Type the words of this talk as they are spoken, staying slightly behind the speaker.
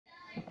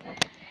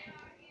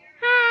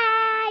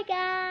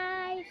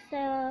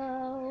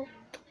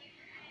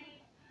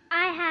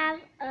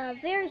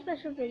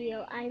special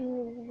video, I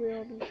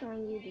will be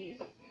showing you these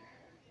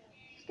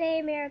Stay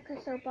America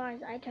soap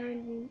bars I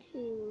turned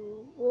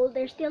into, well,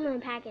 they're still in the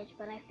package,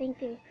 but I think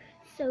they're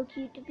so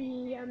cute to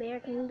be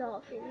American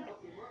doll food,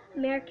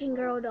 American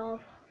Girl doll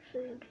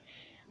food,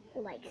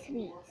 like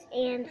sweets.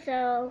 And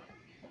so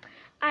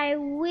I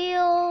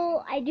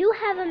do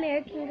have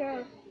American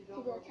Girl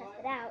to go test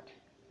it out.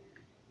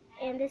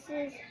 And this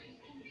is,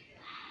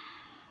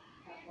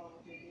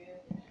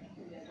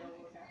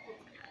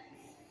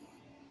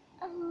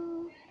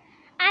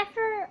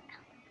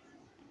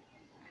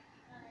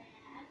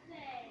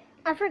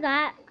 I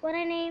forgot what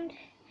I named,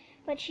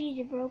 but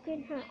she's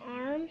broken her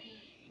arm,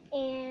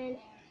 and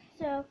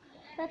so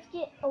let's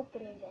get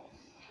opening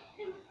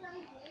this.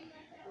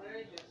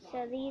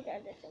 So these are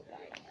the soap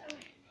bars.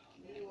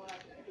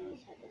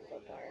 These are the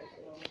soap bars.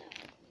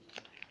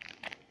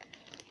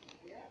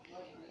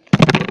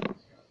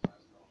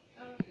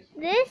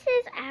 This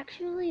is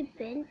actually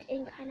bent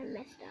and kind of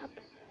messed up,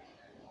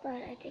 but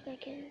I think I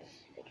can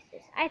fix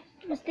this. I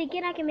was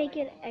thinking I can make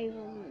it a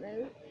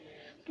remote.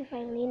 If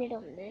I lean it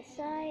on this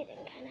side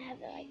and kind of have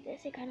it like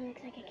this, it kind of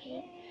looks like a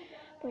cake.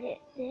 But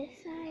this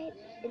side,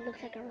 it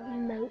looks like a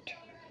remote.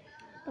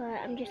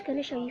 But I'm just going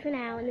to show you for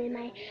now. And in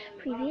my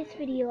previous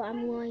video,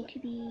 I'm going to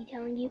be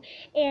telling you.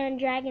 And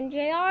Dragon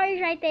JR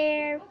is right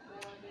there.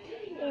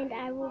 And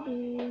I will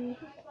be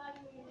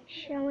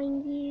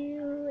showing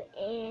you.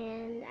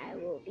 And I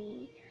will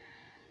be...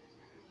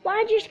 Well,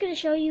 I'm just going to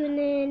show you. And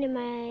then in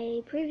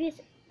my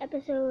previous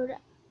episode...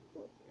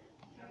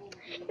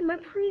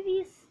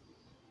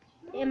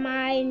 In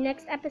my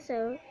next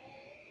episode...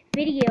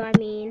 video,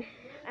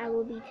 I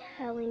will be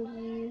telling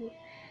you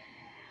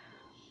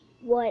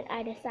what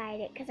I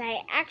decided, because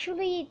I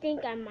actually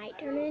think I might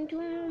turn it into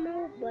a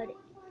remote, but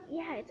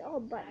yeah, it's all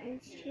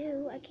buttons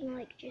too. I can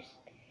like just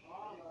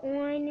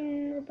line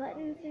in the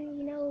buttons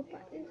and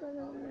buttons on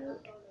the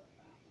remote.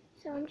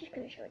 So I'm just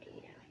gonna show it to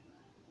you now.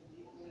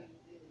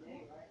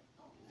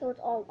 So it's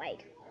all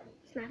white.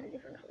 It's not a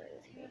different color in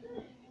the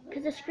screen,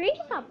 because the screen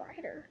is not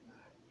brighter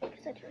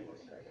because I turned on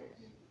the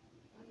buttons.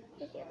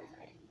 Here's the other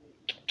side.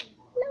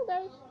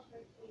 Logos.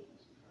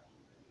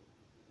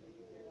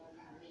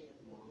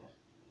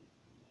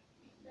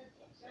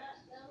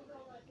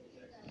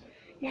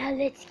 Now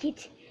let's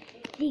get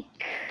the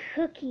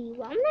cookie.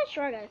 Well, I'm not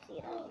sure I gotta see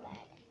it all that.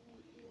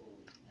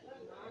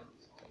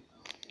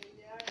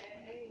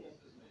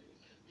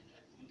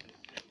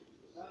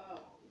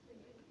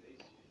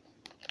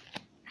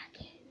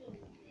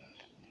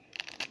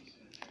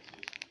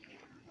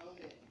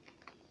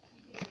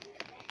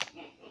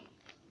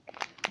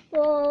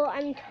 Well,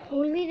 I'm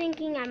totally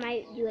thinking I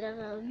might do it as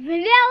a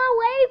vanilla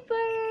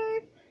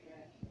wafer.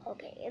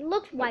 Okay, it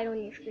looks white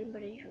on your screen,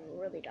 but it's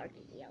really dark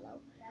yellow.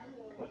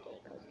 Okay,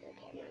 close to the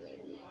camera,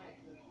 maybe.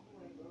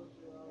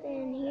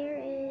 Then here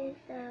is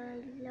the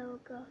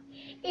logo.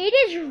 It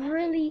is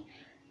really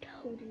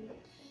totally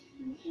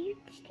cute.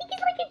 This thing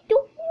is like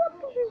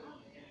adorable.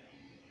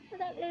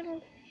 That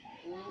little.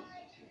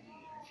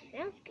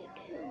 Sounds good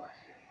too.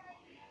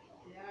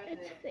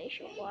 It's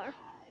facial bar.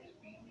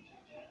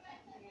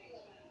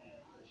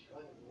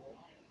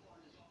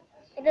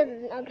 It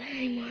doesn't look good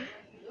anymore.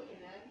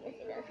 Yes,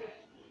 it does.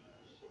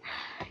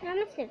 Now I'm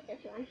gonna sniff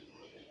this one.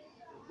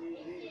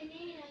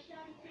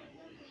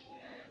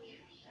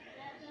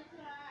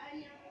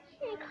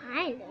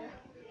 Kinda.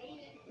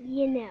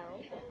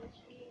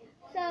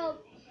 So,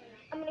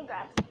 I'm gonna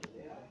grab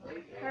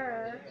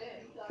her.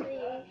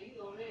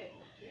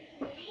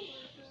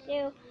 So,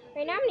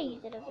 right now I'm gonna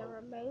use it as a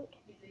remote.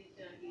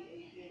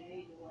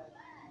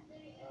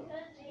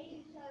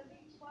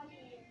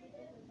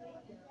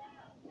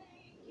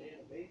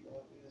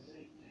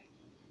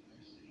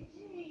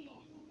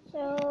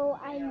 So,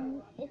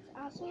 it's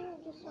also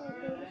just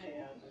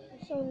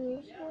so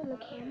useful in the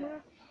camera.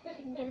 I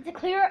can get it to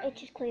clear. It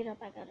just cleared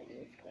up. I gotta do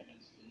this quick.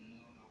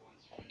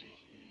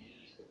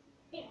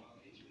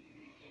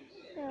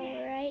 So,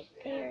 right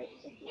there,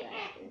 if you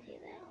guys can see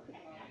that,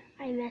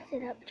 I messed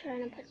it up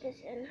trying to put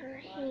this in her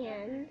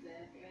hand.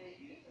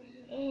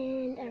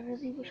 And I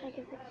really wish I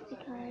could fix it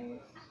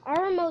because our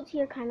remotes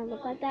here kind of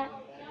look like that.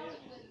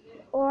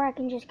 Or I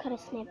can just cut a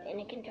snip and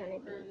it can turn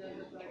it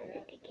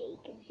into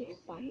cake. This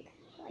bump,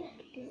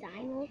 like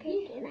design little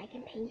cake, and I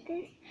can paint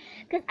this.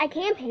 Because I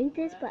can paint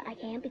this, but I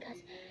can't because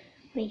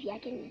maybe I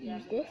can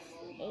use this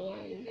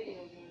and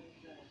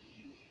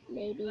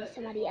maybe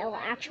somebody else will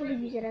actually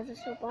use it as a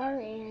soap bar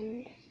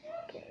and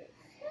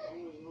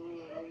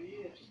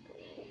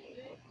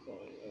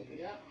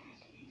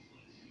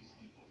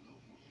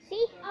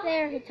see?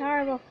 There, it's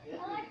horrible.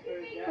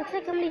 Looks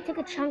like somebody took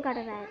a chunk out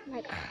of that.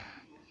 Like,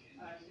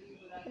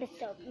 but it's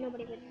soap.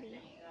 Nobody would be.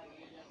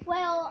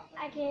 Well,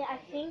 I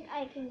think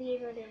I can be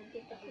able to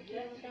get the cookie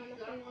without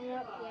messing it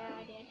up. Yeah,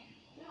 I did.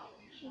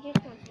 She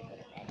just wants to go to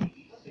bed.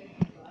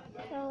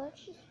 So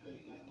let's just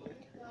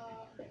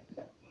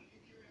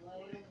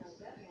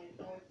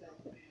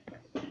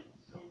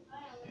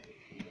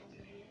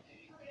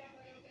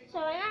So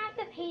I don't have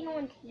to paint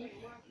on teeth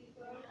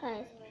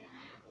because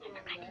I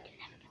forgot to do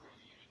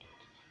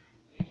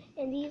that.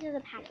 And these are the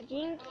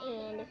packaging,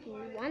 and if you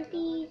want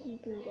these, you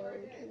can go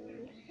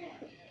to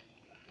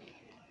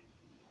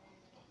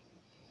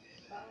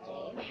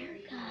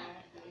America,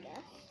 I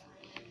guess.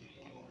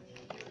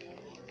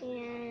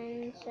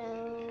 And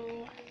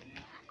so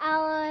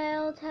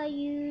I'll tell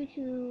you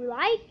to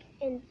like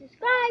and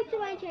subscribe to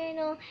my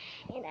channel,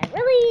 and I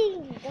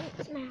really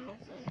don't smile,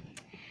 so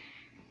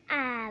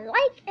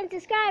like and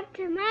subscribe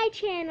to my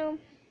channel.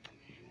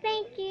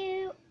 Thank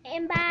you,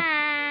 and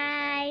bye.